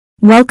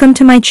Welcome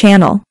to my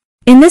channel.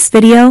 In this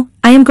video,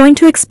 I am going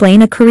to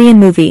explain a Korean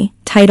movie,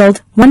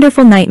 titled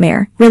Wonderful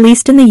Nightmare,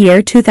 released in the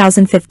year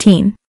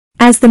 2015.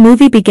 As the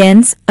movie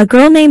begins, a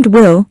girl named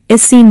Woo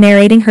is seen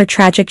narrating her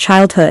tragic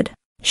childhood.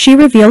 She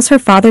reveals her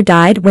father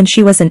died when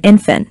she was an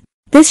infant.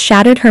 This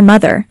shattered her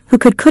mother, who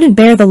couldn't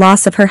bear the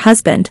loss of her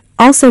husband,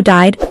 also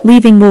died,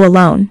 leaving Woo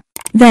alone.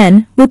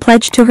 Then, Woo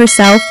pledged to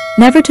herself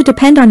never to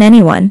depend on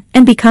anyone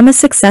and become a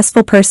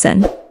successful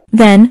person.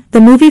 Then,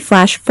 the movie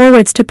flash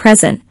forwards to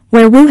present,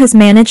 where Woo has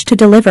managed to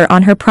deliver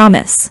on her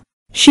promise.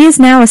 She is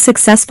now a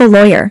successful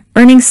lawyer,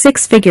 earning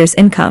 6 figures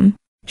income.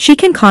 She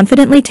can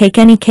confidently take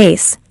any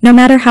case, no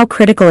matter how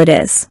critical it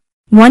is.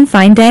 One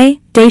fine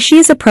day she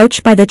is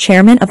approached by the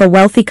chairman of a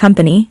wealthy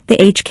company, the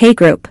HK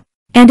Group.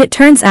 And it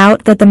turns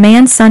out that the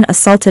man's son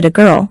assaulted a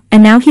girl,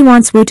 and now he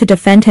wants Woo to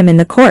defend him in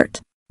the court.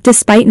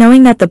 Despite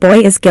knowing that the boy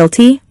is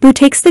guilty, Woo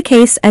takes the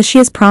case as she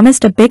is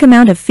promised a big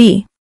amount of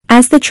fee.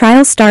 As the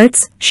trial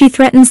starts, she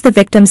threatens the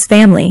victim's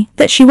family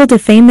that she will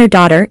defame their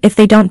daughter if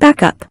they don't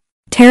back up.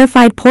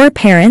 Terrified poor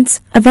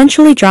parents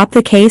eventually drop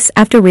the case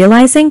after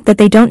realizing that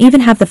they don't even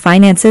have the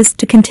finances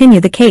to continue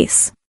the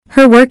case.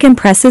 Her work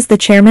impresses the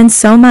chairman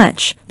so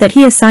much that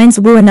he assigns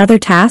Woo another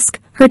task,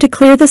 her to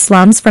clear the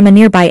slums from a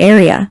nearby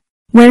area,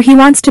 where he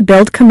wants to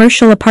build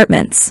commercial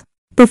apartments.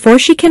 Before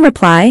she can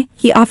reply,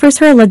 he offers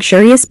her a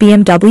luxurious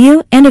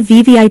BMW and a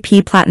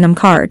VVIP Platinum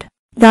card.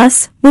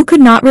 Thus, Woo could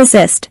not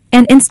resist,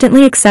 and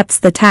instantly accepts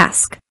the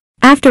task.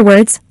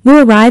 Afterwards,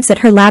 Woo arrives at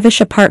her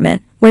lavish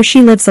apartment, where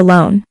she lives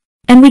alone.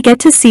 And we get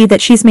to see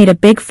that she's made a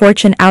big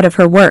fortune out of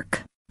her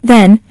work.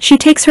 Then, she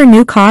takes her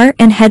new car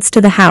and heads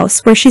to the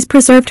house where she's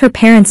preserved her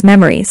parents'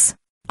 memories.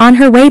 On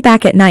her way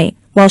back at night,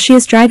 while she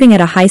is driving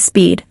at a high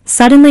speed,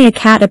 suddenly a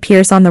cat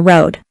appears on the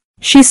road.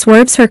 She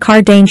swerves her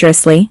car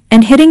dangerously,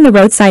 and hitting the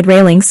roadside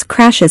railings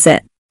crashes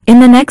it.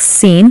 In the next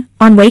scene,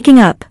 on waking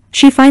up,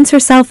 she finds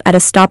herself at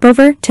a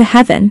stopover to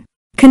heaven.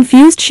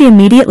 Confused, she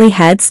immediately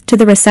heads to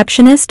the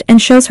receptionist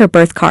and shows her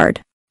birth card.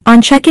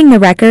 On checking the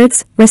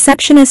records,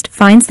 receptionist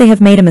finds they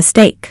have made a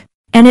mistake.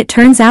 And it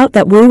turns out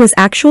that Woo was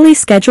actually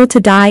scheduled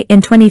to die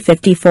in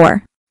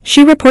 2054.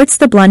 She reports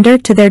the blunder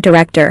to their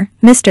director,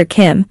 Mr.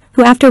 Kim,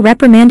 who after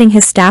reprimanding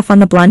his staff on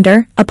the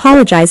blunder,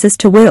 apologizes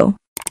to Woo.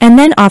 And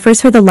then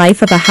offers her the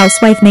life of a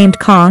housewife named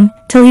Kong,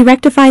 till he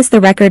rectifies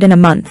the record in a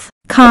month.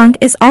 Kong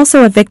is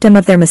also a victim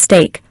of their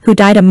mistake, who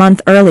died a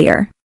month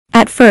earlier.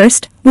 At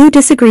first, Woo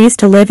disagrees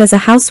to live as a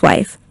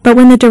housewife, but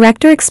when the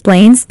director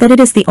explains that it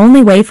is the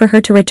only way for her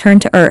to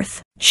return to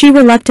Earth, she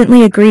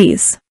reluctantly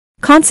agrees.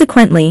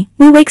 Consequently,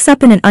 Woo wakes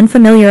up in an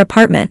unfamiliar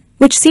apartment,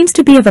 which seems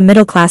to be of a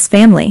middle-class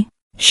family.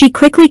 She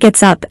quickly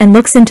gets up and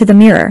looks into the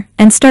mirror,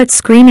 and starts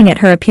screaming at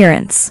her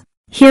appearance.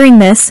 Hearing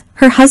this,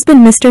 her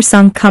husband Mr.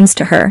 Sung comes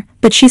to her,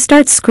 but she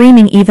starts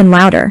screaming even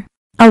louder.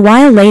 A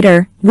while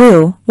later,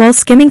 Woo, while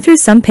skimming through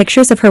some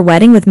pictures of her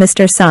wedding with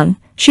Mr. Sung,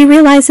 she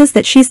realizes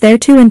that she's there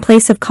too in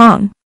place of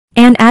Kong.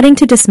 And adding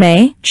to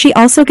dismay, she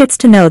also gets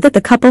to know that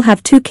the couple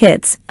have 2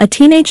 kids, a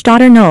teenage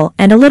daughter Noel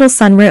and a little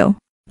son Roo.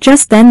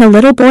 Just then the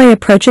little boy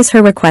approaches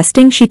her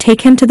requesting she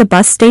take him to the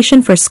bus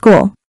station for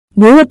school.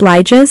 Woo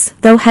obliges,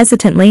 though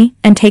hesitantly,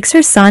 and takes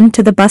her son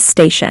to the bus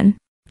station.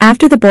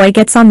 After the boy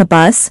gets on the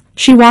bus,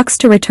 she walks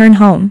to return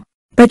home.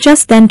 But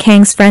just then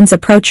Kang's friends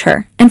approach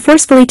her, and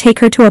forcefully take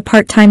her to a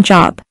part-time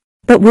job.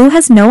 But Woo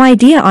has no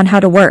idea on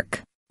how to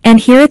work. And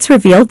here it's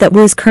revealed that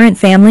Woo's current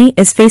family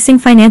is facing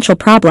financial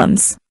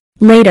problems.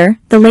 Later,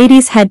 the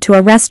ladies head to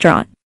a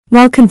restaurant.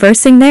 While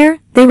conversing there,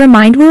 they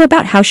remind Woo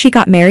about how she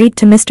got married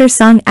to Mr.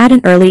 Sung at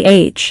an early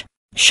age.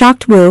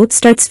 Shocked, Woo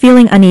starts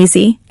feeling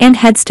uneasy, and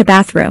heads to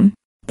bathroom.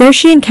 There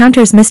she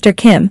encounters Mr.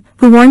 Kim,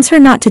 who warns her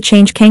not to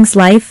change Kang's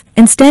life,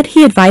 instead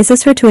he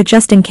advises her to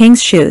adjust in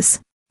Kang's shoes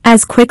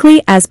as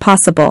quickly as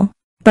possible.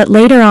 But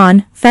later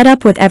on, fed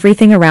up with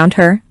everything around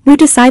her, Woo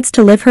decides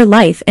to live her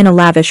life in a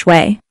lavish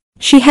way.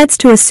 She heads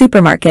to a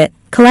supermarket,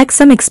 collects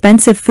some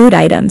expensive food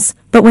items,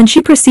 but when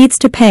she proceeds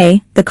to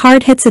pay, the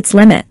card hits its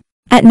limit.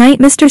 At night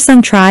Mr.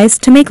 Sung tries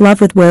to make love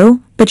with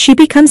Woo, but she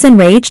becomes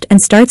enraged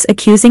and starts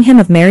accusing him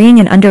of marrying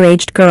an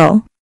underage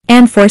girl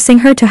and forcing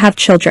her to have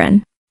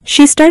children.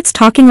 She starts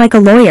talking like a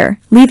lawyer,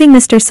 leaving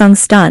Mr. Sung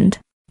stunned.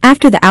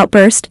 After the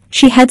outburst,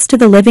 she heads to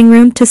the living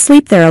room to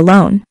sleep there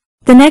alone.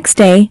 The next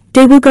day,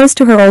 Woo goes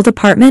to her old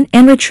apartment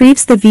and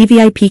retrieves the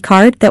VVIP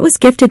card that was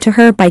gifted to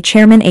her by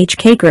Chairman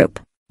HK Group.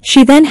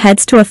 She then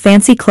heads to a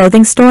fancy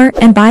clothing store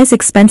and buys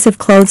expensive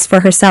clothes for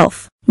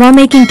herself. While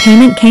making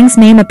payment, Kang's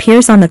name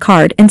appears on the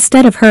card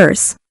instead of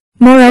hers.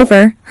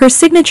 Moreover, her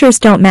signatures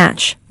don't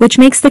match, which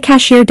makes the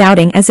cashier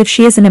doubting as if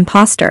she is an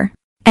imposter.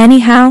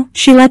 Anyhow,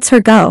 she lets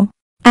her go.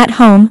 At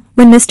home,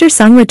 when Mr.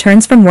 Sung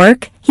returns from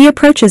work, he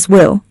approaches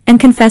Woo and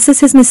confesses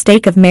his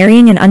mistake of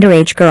marrying an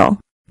underage girl.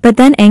 But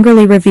then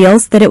angrily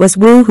reveals that it was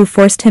Woo who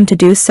forced him to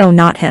do so,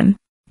 not him.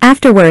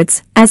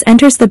 Afterwards, as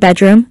enters the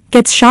bedroom,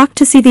 gets shocked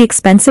to see the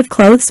expensive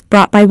clothes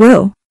brought by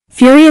Woo.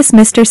 Furious,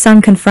 Mr. Sung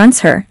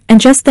confronts her,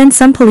 and just then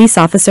some police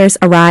officers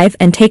arrive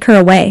and take her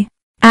away.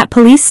 At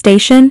police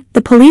station,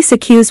 the police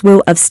accuse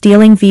Woo of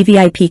stealing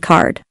VVIP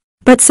card.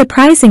 But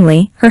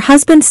surprisingly, her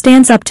husband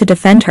stands up to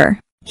defend her.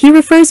 He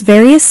refers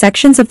various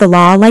sections of the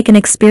law like an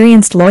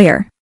experienced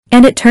lawyer.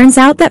 And it turns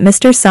out that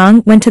Mr.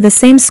 Sung went to the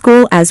same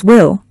school as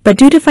Woo, but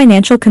due to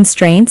financial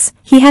constraints,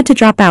 he had to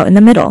drop out in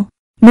the middle.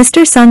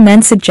 Mr. Sung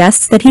then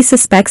suggests that he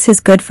suspects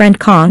his good friend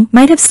Kong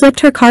might have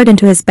slipped her card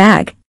into his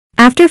bag,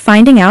 after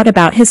finding out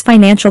about his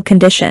financial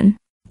condition.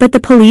 But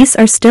the police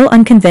are still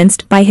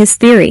unconvinced by his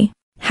theory.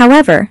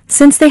 However,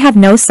 since they have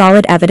no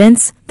solid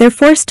evidence, they're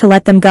forced to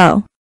let them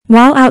go.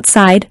 While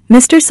outside,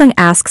 Mr. Sung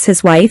asks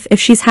his wife if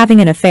she's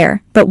having an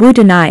affair, but Woo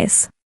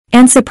denies.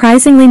 And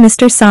surprisingly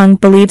Mr. Sung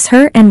believes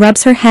her and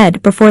rubs her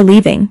head before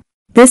leaving.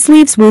 This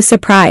leaves Woo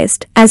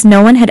surprised, as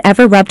no one had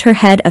ever rubbed her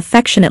head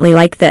affectionately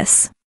like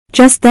this.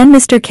 Just then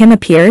Mr. Kim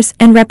appears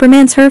and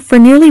reprimands her for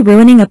nearly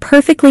ruining a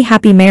perfectly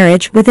happy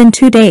marriage within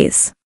 2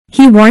 days.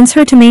 He warns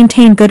her to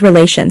maintain good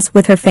relations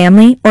with her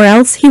family or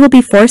else he will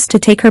be forced to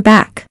take her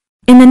back.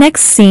 In the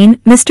next scene,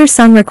 Mr.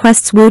 Sung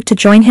requests Woo to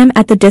join him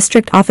at the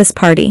district office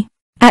party.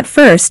 At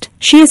first,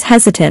 she is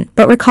hesitant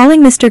but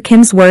recalling Mr.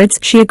 Kim's words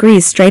she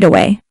agrees straight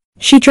away.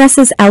 She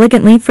dresses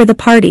elegantly for the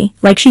party,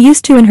 like she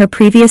used to in her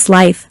previous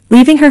life,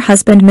 leaving her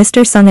husband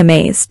Mr. Sung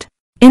amazed.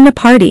 In the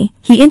party,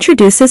 he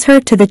introduces her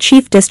to the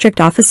chief district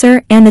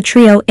officer and the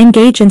trio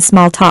engage in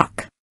small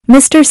talk.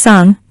 Mr.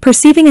 Sung,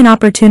 perceiving an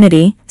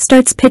opportunity,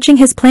 starts pitching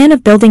his plan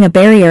of building a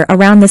barrier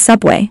around the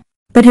subway.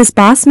 But his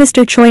boss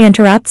Mr. Choi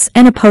interrupts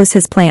and opposes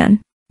his plan.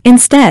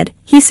 Instead,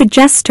 he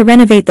suggests to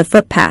renovate the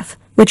footpath,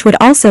 which would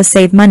also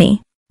save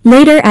money.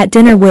 Later at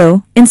dinner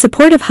Woo, in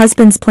support of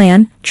husband's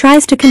plan,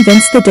 tries to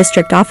convince the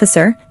district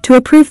officer to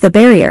approve the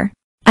barrier,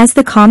 as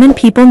the common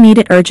people need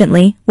it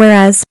urgently,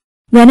 whereas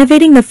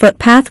renovating the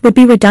footpath would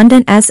be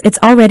redundant as it's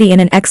already in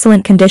an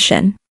excellent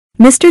condition.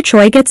 Mr.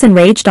 Choi gets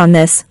enraged on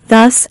this,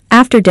 thus,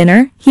 after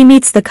dinner, he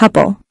meets the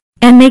couple,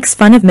 and makes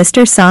fun of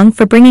Mr. Sung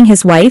for bringing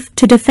his wife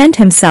to defend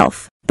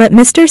himself, but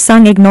Mr.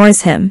 Sung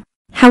ignores him.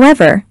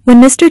 However,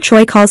 when Mr.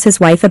 Choi calls his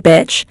wife a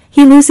bitch,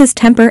 he loses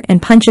temper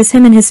and punches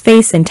him in his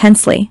face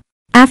intensely.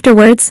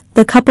 Afterwards,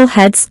 the couple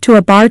heads to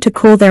a bar to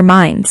cool their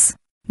minds.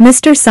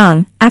 Mr.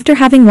 Sung, after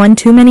having won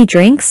too many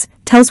drinks,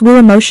 tells Woo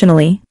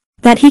emotionally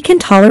that he can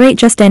tolerate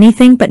just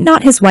anything but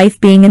not his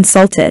wife being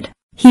insulted.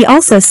 He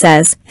also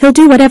says he'll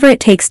do whatever it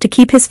takes to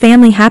keep his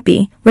family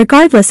happy,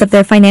 regardless of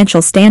their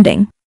financial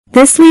standing.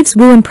 This leaves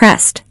Woo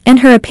impressed, and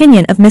her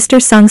opinion of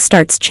Mr. Sung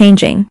starts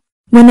changing.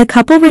 When the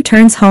couple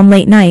returns home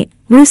late night,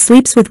 Woo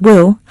sleeps with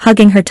Woo,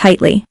 hugging her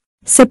tightly.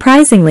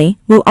 Surprisingly,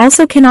 Woo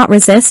also cannot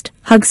resist,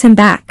 hugs him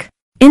back.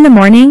 In the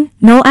morning,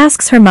 Noel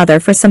asks her mother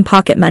for some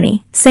pocket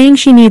money, saying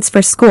she needs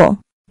for school.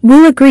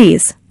 Woo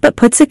agrees, but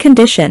puts a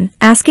condition,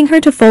 asking her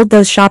to fold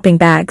those shopping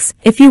bags,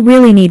 if you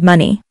really need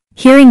money.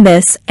 Hearing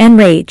this,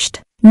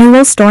 enraged,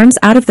 Noel storms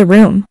out of the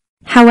room.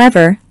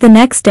 However, the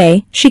next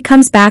day, she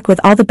comes back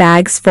with all the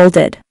bags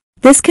folded.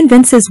 This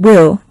convinces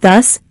Woo,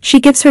 thus, she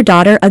gives her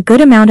daughter a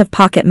good amount of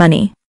pocket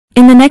money.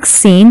 In the next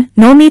scene,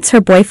 Noel meets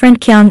her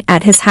boyfriend Kyung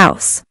at his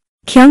house.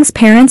 Kyung's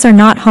parents are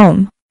not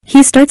home.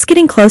 He starts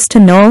getting close to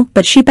Noel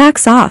but she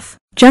backs off.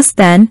 Just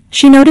then,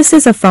 she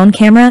notices a phone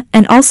camera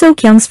and also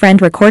Kyung's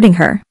friend recording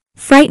her.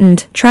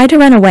 Frightened, try to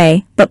run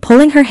away, but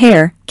pulling her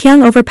hair,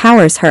 Kyung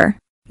overpowers her.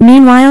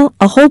 Meanwhile,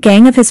 a whole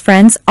gang of his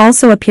friends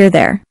also appear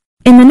there.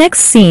 In the next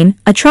scene,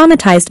 a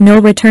traumatized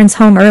Noel returns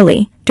home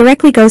early,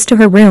 directly goes to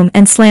her room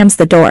and slams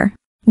the door.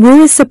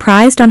 Woo is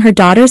surprised on her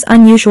daughter's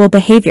unusual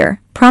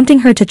behavior, prompting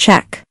her to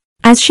check.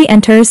 As she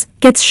enters,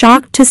 gets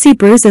shocked to see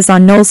bruises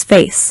on Noel's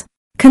face.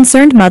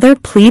 Concerned mother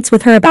pleads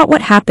with her about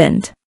what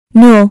happened.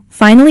 Noel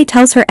finally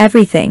tells her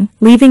everything,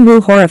 leaving Woo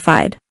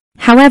horrified.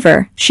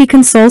 However, she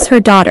consoles her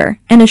daughter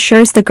and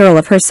assures the girl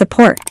of her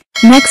support.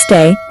 Next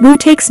day, Woo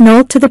takes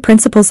Noel to the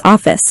principal's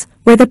office,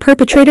 where the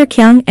perpetrator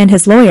Kyung and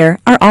his lawyer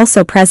are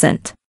also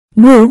present.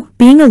 Woo,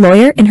 being a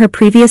lawyer in her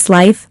previous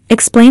life,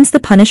 explains the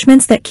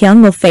punishments that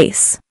Kyung will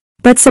face.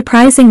 But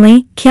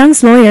surprisingly,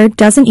 Kyung's lawyer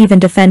doesn't even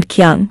defend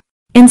Kyung.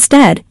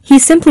 Instead, he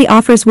simply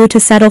offers Woo to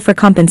settle for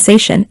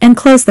compensation and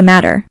close the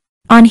matter.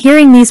 On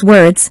hearing these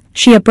words,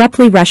 she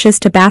abruptly rushes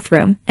to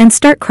bathroom and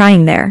start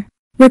crying there.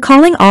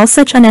 Recalling all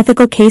such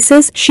unethical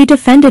cases, she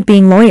defended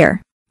being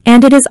lawyer.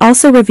 And it is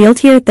also revealed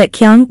here that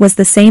Kyung was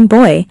the same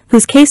boy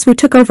whose case Woo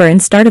took over in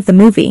start of the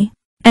movie,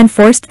 and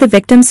forced the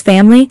victim's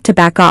family to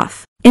back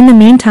off. In the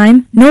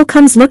meantime, Noel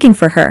comes looking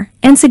for her,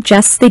 and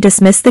suggests they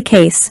dismiss the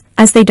case,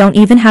 as they don't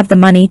even have the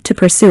money to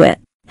pursue it.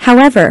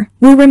 However,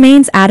 Woo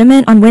remains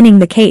adamant on winning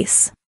the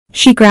case.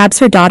 She grabs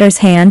her daughter's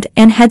hand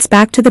and heads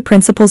back to the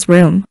principal's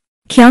room.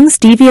 Kyung's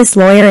devious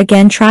lawyer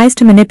again tries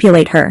to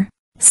manipulate her,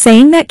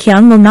 saying that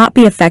Kyung will not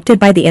be affected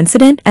by the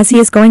incident as he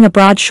is going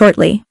abroad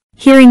shortly.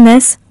 Hearing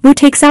this, Woo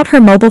takes out her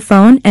mobile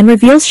phone and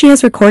reveals she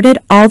has recorded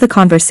all the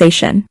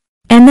conversation,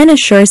 and then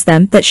assures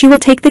them that she will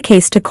take the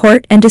case to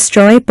court and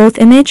destroy both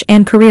image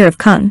and career of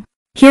Kyung.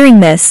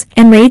 Hearing this,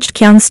 enraged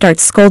Kyung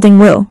starts scolding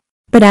Woo.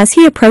 But as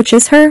he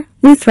approaches her,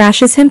 Woo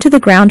thrashes him to the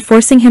ground,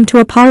 forcing him to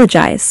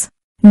apologize.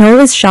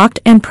 Noel is shocked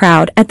and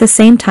proud at the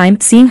same time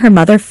seeing her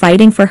mother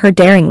fighting for her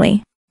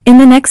daringly. In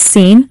the next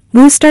scene,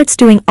 Woo starts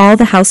doing all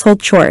the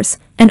household chores,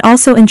 and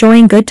also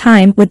enjoying good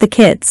time with the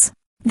kids.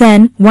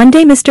 Then, one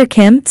day Mr.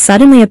 Kim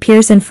suddenly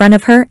appears in front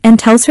of her and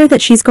tells her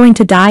that she's going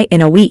to die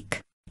in a week.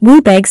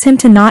 Woo begs him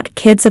to not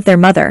kids of their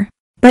mother.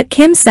 But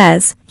Kim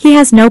says he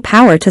has no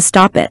power to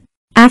stop it.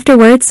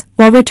 Afterwards,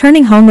 while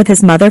returning home with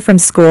his mother from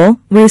school,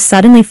 Woo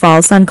suddenly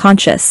falls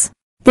unconscious.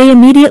 They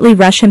immediately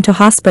rush him to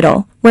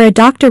hospital, where a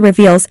doctor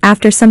reveals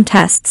after some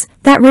tests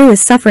that Woo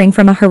is suffering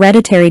from a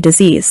hereditary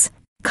disease,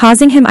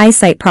 causing him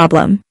eyesight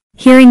problem.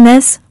 Hearing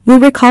this, Woo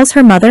recalls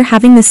her mother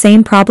having the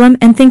same problem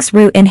and thinks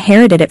Woo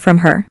inherited it from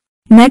her.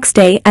 Next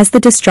day, as the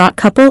distraught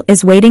couple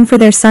is waiting for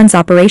their son's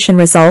operation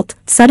result,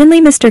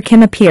 suddenly Mr.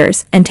 Kim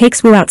appears and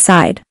takes Woo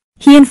outside.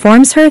 He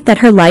informs her that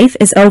her life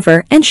is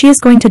over and she is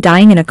going to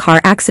die in a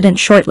car accident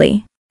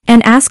shortly,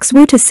 and asks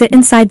Woo to sit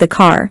inside the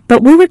car,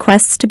 but Woo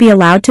requests to be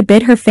allowed to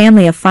bid her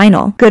family a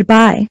final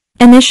goodbye.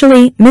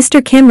 Initially,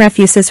 Mr. Kim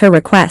refuses her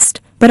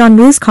request, but on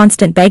Woo's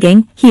constant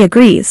begging, he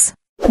agrees.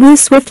 Woo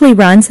swiftly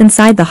runs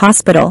inside the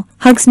hospital,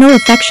 hugs No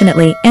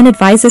affectionately and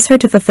advises her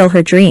to fulfill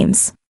her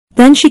dreams.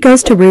 Then she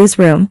goes to Woo's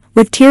room.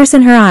 With tears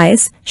in her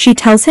eyes, she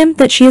tells him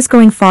that she is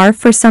going far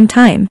for some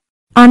time,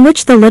 on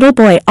which the little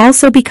boy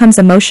also becomes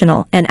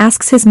emotional and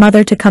asks his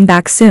mother to come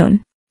back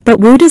soon. But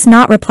Woo does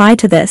not reply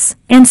to this,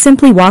 and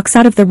simply walks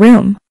out of the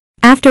room.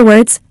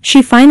 Afterwards,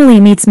 she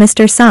finally meets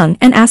Mr. Sung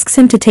and asks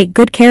him to take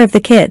good care of the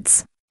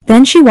kids.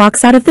 Then she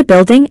walks out of the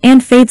building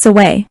and fades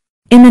away.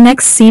 In the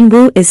next scene,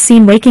 Woo is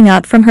seen waking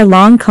up from her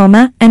long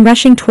coma and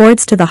rushing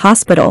towards to the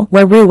hospital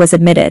where Woo was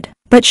admitted,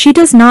 but she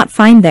does not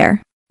find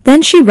there.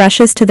 Then she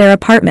rushes to their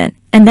apartment,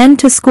 and then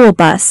to school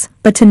bus,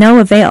 but to no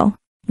avail.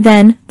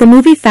 Then, the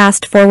movie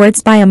fast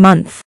forwards by a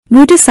month.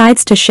 Woo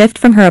decides to shift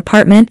from her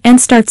apartment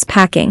and starts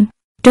packing.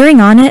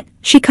 During on it,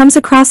 she comes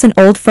across an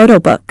old photo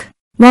book.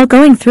 While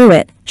going through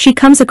it, she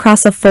comes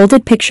across a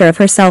folded picture of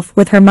herself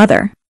with her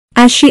mother.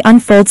 As she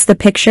unfolds the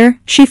picture,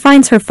 she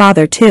finds her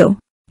father too.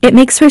 It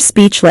makes her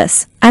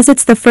speechless, as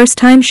it's the first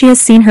time she has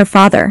seen her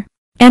father.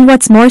 And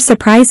what's more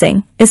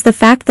surprising, is the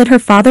fact that her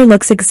father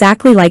looks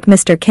exactly like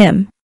Mr.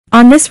 Kim.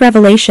 On this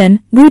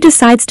revelation, Woo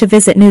decides to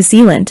visit New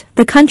Zealand,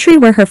 the country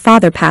where her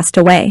father passed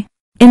away.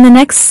 In the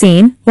next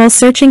scene, while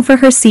searching for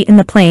her seat in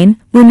the plane,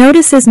 Woo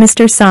notices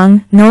Mr.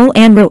 Sung, Noel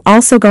and Woo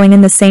also going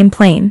in the same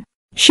plane.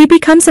 She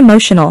becomes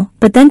emotional,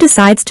 but then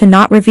decides to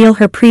not reveal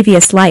her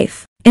previous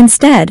life.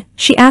 Instead,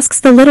 she asks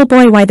the little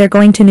boy why they're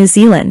going to New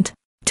Zealand.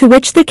 To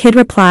which the kid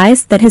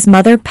replies that his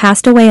mother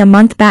passed away a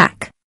month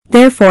back.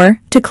 Therefore,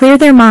 to clear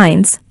their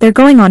minds, they're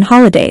going on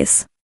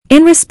holidays.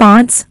 In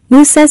response,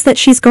 Woo says that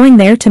she's going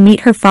there to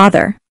meet her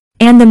father.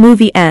 And the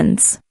movie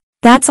ends.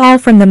 That's all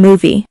from the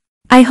movie.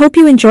 I hope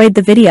you enjoyed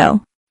the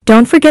video.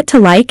 Don't forget to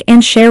like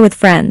and share with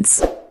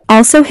friends.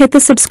 Also hit the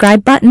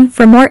subscribe button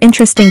for more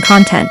interesting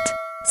content.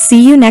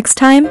 See you next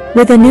time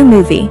with a new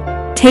movie.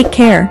 Take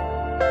care.